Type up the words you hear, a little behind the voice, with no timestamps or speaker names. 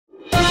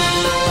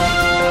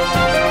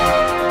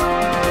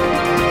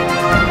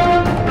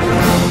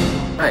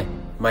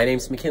My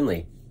name's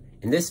McKinley.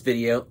 In this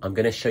video, I'm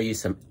going to show you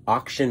some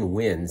auction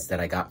wins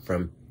that I got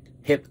from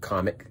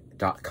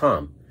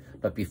hipcomic.com.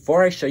 But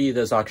before I show you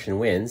those auction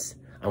wins,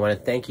 I want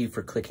to thank you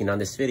for clicking on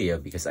this video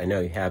because I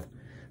know you have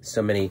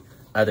so many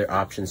other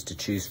options to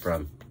choose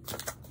from.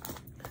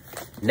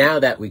 Now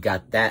that we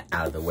got that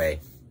out of the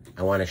way,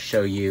 I want to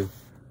show you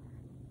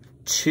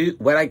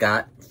what I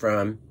got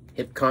from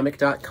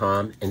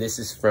hipcomic.com, and this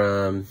is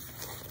from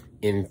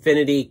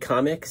Infinity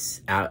Comics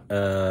out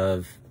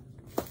of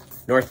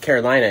North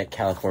Carolina,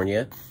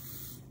 California.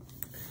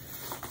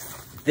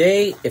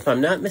 They, if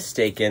I'm not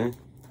mistaken,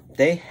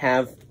 they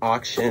have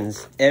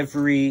auctions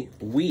every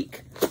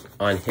week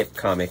on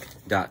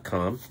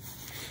hipcomic.com.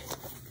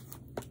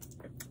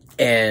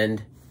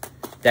 And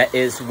that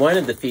is one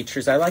of the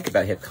features I like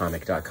about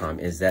hipcomic.com,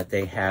 is that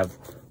they have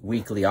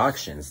weekly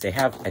auctions. They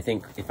have, I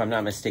think, if I'm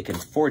not mistaken,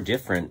 4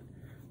 different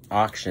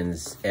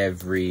auctions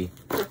every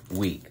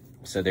week.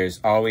 So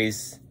there's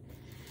always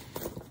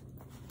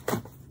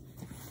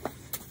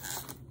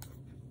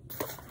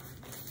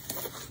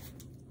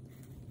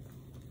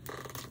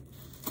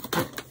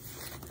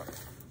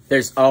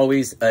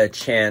a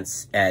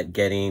chance at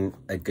getting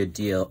a good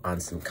deal on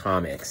some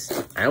comics.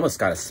 I almost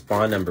got a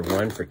Spawn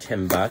 #1 for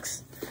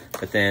 $10,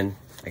 but then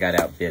I got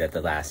outbid at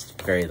the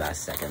very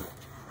last second.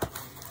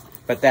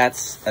 But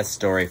that's a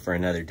story for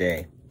another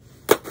day.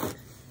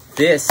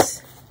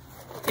 This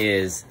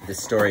is the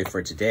story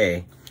for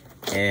today,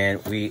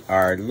 and we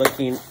are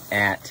looking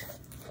at,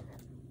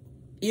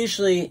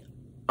 usually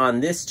on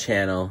this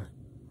channel,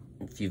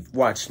 if you've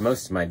watched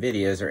most of my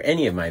videos or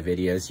any of my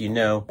videos, you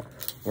know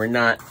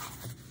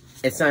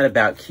it's not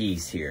about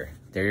keys here.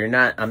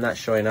 I'm not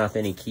showing off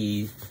any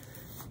key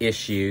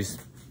issues,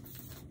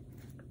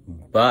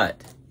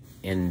 but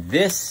in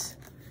this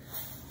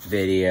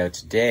video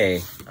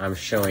today, I'm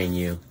showing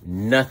you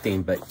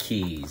nothing but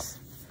keys.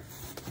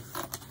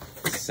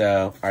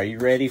 So, are you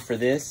ready for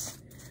this?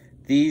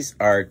 These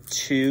are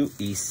 2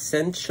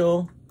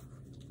 essential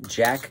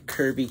Jack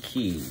Kirby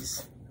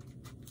keys.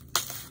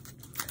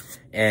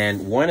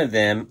 And one of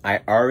them I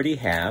already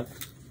have,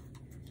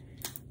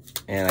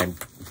 and I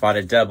bought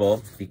a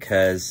double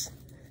because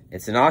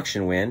it's an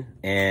auction win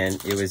and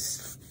it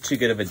was too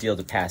good of a deal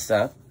to pass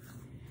up.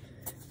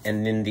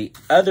 And then the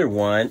other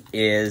one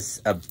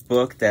is a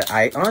book that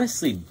I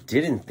honestly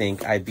didn't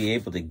think I'd be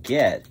able to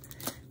get,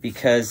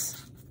 because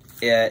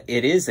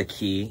it is a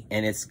key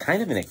and it's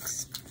kind of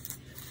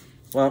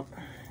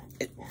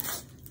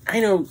I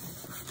know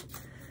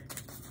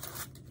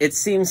it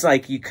seems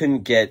like you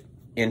couldn't get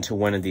into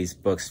one of these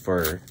books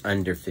for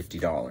under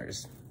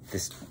 $50,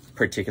 this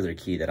particular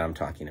key that I'm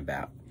talking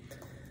about.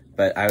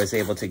 But I was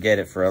able to get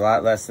it for a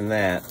lot less than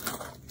that.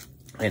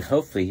 And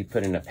hopefully he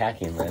put in a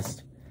packing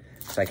list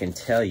so I can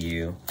tell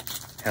you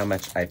how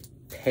much I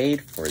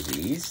paid for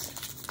these,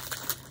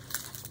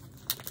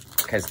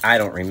 because I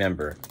don't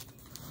remember.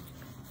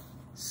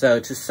 So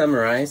to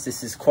summarize,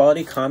 this is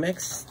Quality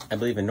Comics, I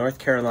believe in North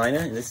Carolina,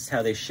 and this is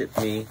how they shipped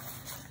me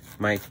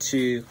my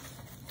 2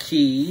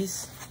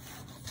 keys.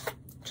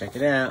 Check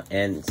it out.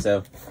 And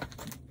so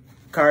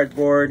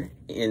cardboard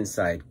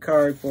inside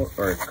cardboard,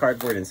 or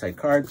cardboard inside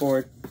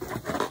cardboard.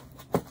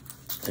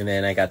 And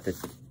then I got the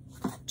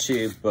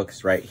 2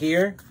 books right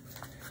here.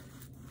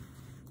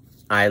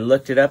 I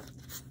looked it up.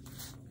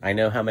 I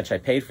know how much I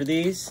paid for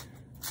these.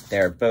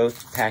 They're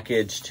both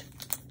packaged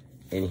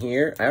in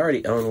here. I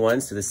already own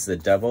one, so this is a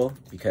double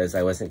because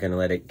I wasn't going to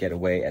let it get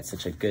away at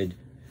such a good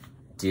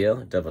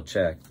deal. Double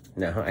check.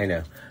 No, I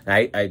know.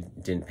 I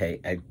didn't pay.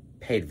 I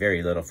paid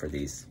very little for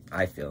these,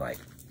 I feel like.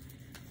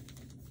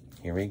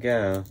 Here we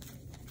go.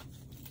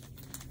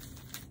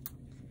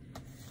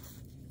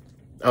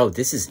 Oh,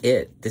 this is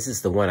it. This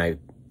is the one I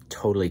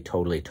totally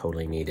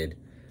needed.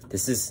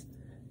 This is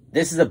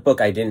a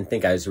book I didn't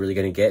think I was really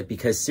going to get,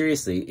 because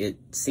seriously, it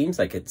seems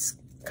like it's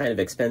kind of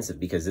expensive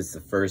because it's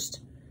the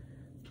first.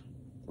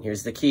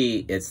 Here's the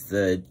key. It's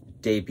the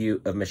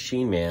debut of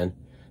Machine Man.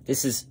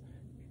 This is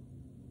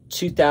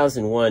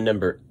 2001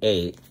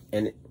 #8,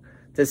 and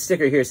the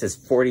sticker here says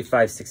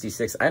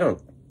 45.66. I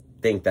don't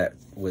think that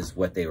was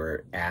what they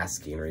were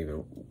asking, or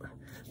even,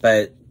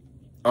 but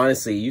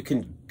honestly, you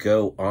can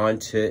go on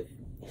to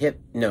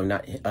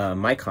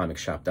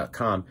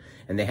mycomicshop.com,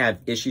 and they have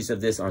issues of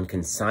this on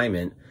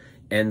consignment,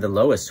 and the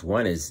lowest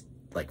one is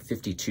like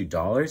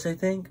 $52, I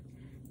think.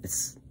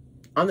 It's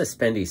on the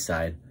spendy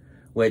side,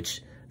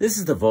 which this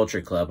is the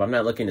Vulture Club. I'm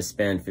not looking to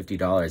spend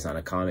 $50 on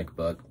a comic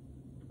book,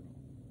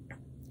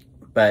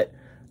 but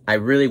I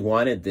really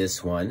wanted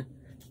this one,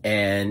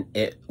 and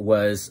it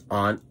was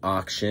on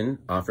auction,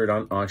 offered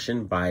on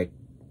auction by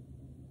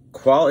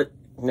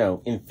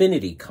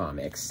Infinity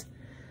Comics,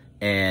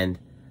 and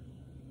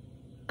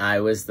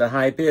I was the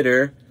high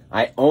bidder.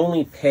 I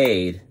only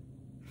paid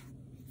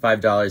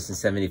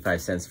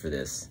 $5.75 for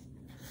this.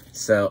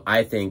 So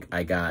I think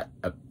I got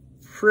a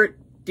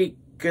pretty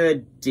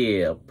good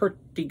deal.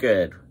 Pretty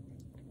good.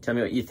 Tell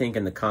me what you think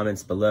in the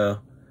comments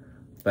below.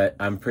 But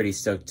I'm pretty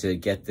stoked to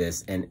get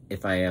this. And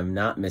if I am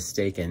not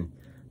mistaken,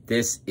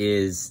 this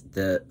is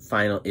the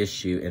final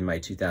issue in my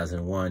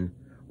 2001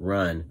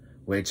 run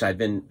which I've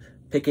been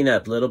picking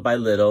up little by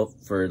little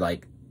for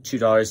like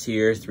 $2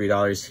 here,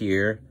 $3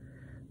 here.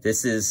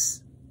 This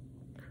is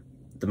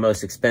the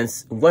most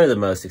expensive, one of the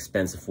most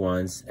expensive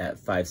ones at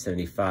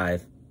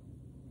 $5.75.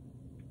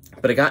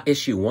 But I got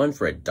issue 1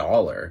 for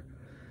 $1.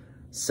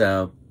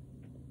 So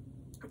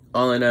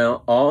all in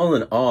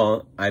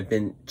all, I've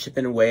been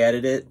chipping away at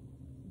it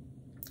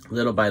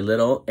little by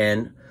little,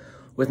 and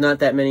with not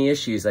that many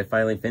issues, I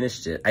finally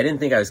finished it. I didn't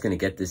think I was going to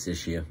get this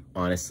issue,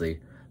 honestly,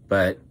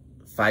 but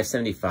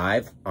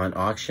 $5.75 on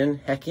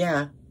auction, heck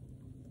yeah,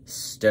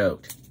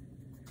 stoked.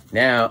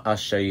 Now I'll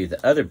show you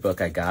the other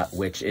book I got,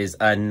 which is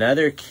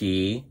another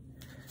key,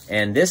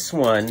 and this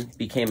one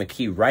became a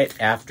key right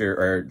after,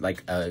 or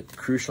like a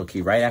crucial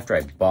key right after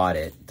I bought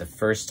it the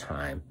first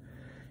time,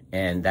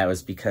 and that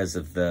was because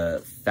of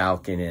the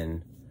Falcon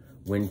and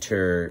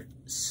Winter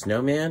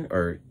Snowman,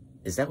 or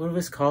is that what it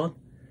was called?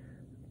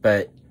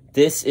 But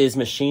this is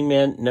Machine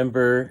Man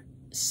number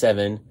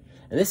 7,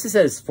 and this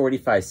says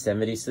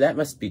 4570, so that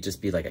must be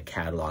just be like a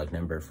catalog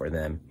number for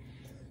them,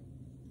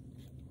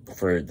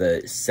 for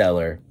the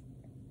seller,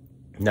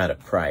 not a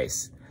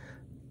price,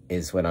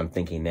 is what I'm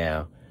thinking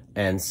now.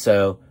 And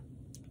so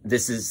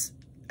this is,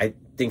 I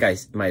think I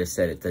might have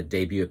said it, the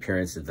debut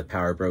appearance of the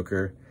Power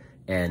Broker,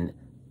 and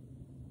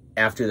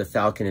after the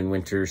Falcon and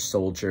Winter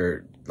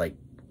Soldier like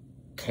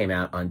came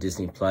out on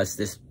Disney Plus,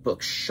 this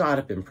book shot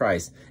up in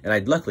price, and I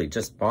luckily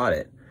just bought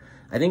it.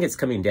 I think it's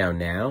coming down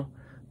now,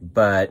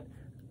 but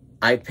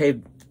I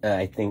paid,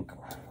 I think,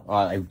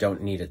 well, I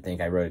don't need to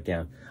think, I wrote it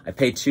down. I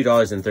paid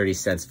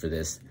 $2.30 for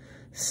this.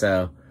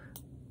 So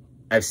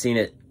I've seen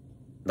it,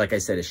 like I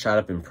said, it shot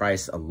up in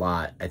price a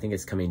lot. I think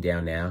it's coming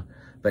down now,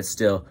 but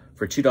still,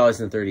 for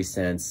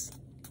 $2.30,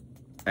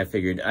 I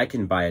figured I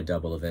can buy a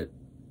double of it.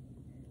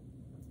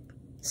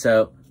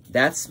 So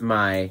that's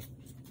my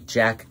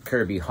Jack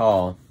Kirby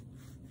haul,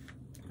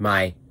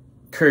 my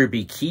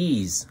Kirby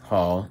Keys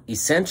haul,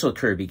 essential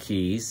Kirby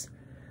Keys,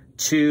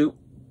 2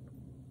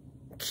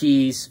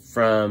 keys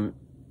from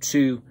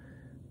 2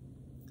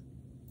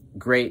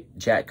 great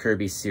Jack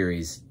Kirby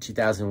series,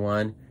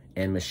 2001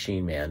 and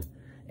Machine Man.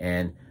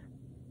 And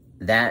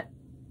that,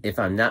 if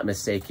I'm not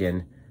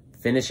mistaken,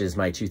 finishes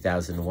my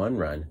 2001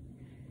 run.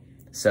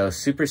 So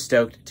super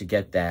stoked to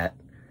get that,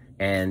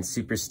 and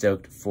super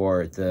stoked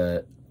for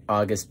the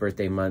August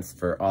birthday month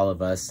for all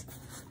of us.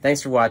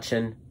 Thanks for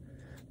watching.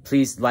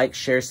 Please like,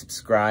 share,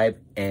 subscribe,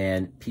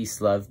 and peace,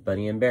 love,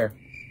 Bunny and Bear.